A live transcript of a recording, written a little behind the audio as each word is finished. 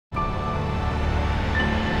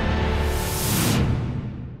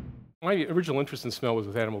my original interest in smell was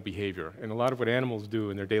with animal behavior, and a lot of what animals do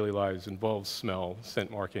in their daily lives involves smell,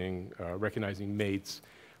 scent marking, recognizing mates,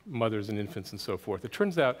 mothers and infants, and so forth. It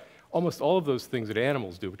turns out almost all of those things that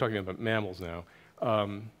animals do, we're talking about mammals now,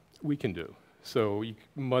 we can do. So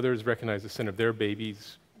mothers recognize the scent of their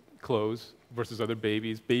babies' clothes versus other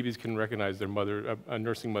babies. Babies can recognize their mother, a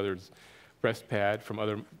nursing mother's breast pad from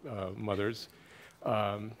other mothers.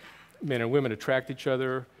 Men and women attract each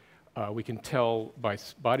other. We can tell by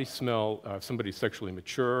body smell if somebody's sexually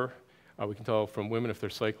mature. We can tell from women if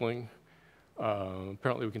they're cycling.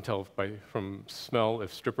 Apparently we can tell from smell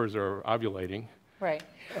if strippers are ovulating. Right.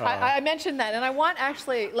 I mentioned that, and I want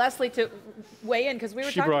actually Leslie to weigh in, because we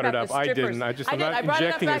were talking about the strippers. She brought it up. I didn't. I'm not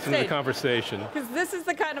injecting this into the conversation. Because this is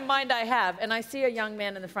the kind of mind I have, and I see a young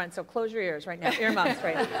man in the front, so close your ears right now, earmuffs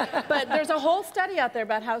right now. But there's a whole study out there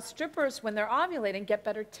about how strippers, when they're ovulating, get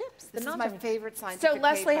better tips. This is my favorite scientific So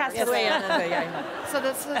Leslie paper. has to weigh in.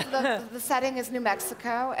 So the setting is New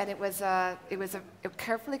Mexico, and it was a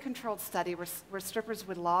carefully controlled study where strippers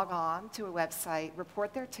would log on to a website,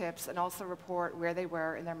 report their tips, and also report where they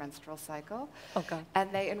were in their menstrual cycle. Okay.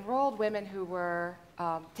 And they enrolled women who were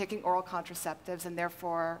taking oral contraceptives and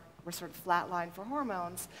therefore were sort of flatlined for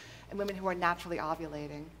hormones, and women who are naturally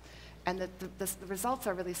ovulating. And the results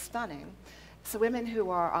are really stunning. So women who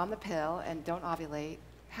are on the pill and don't ovulate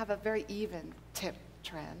have a very even tip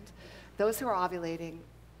trend. Those who are ovulating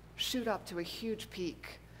shoot up to a huge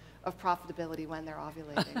peak of profitability when they're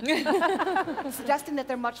ovulating, suggesting that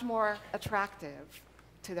they're much more attractive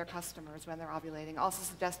to their customers when they're ovulating, also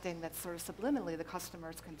suggesting that sort of subliminally the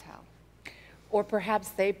customers can tell. Or perhaps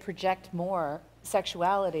they project more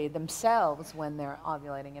sexuality themselves when they're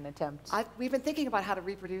ovulating in attempt. We've been thinking about how to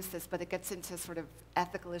reproduce this, but it gets into sort of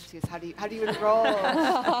ethical issues. How do you enroll?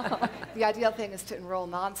 The ideal thing is to enroll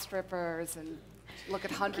non-strippers and look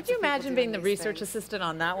at hundreds of people. Could you imagine being the research assistant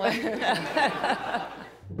on that one?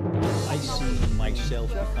 I see myself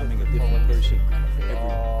becoming a different person every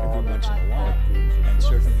once in a while. And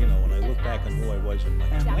certainly, you know, when I look back on who I was in my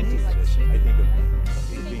 20s, I think of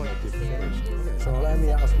being a different person. So let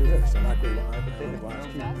me ask you this, and I could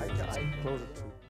ask you, close it to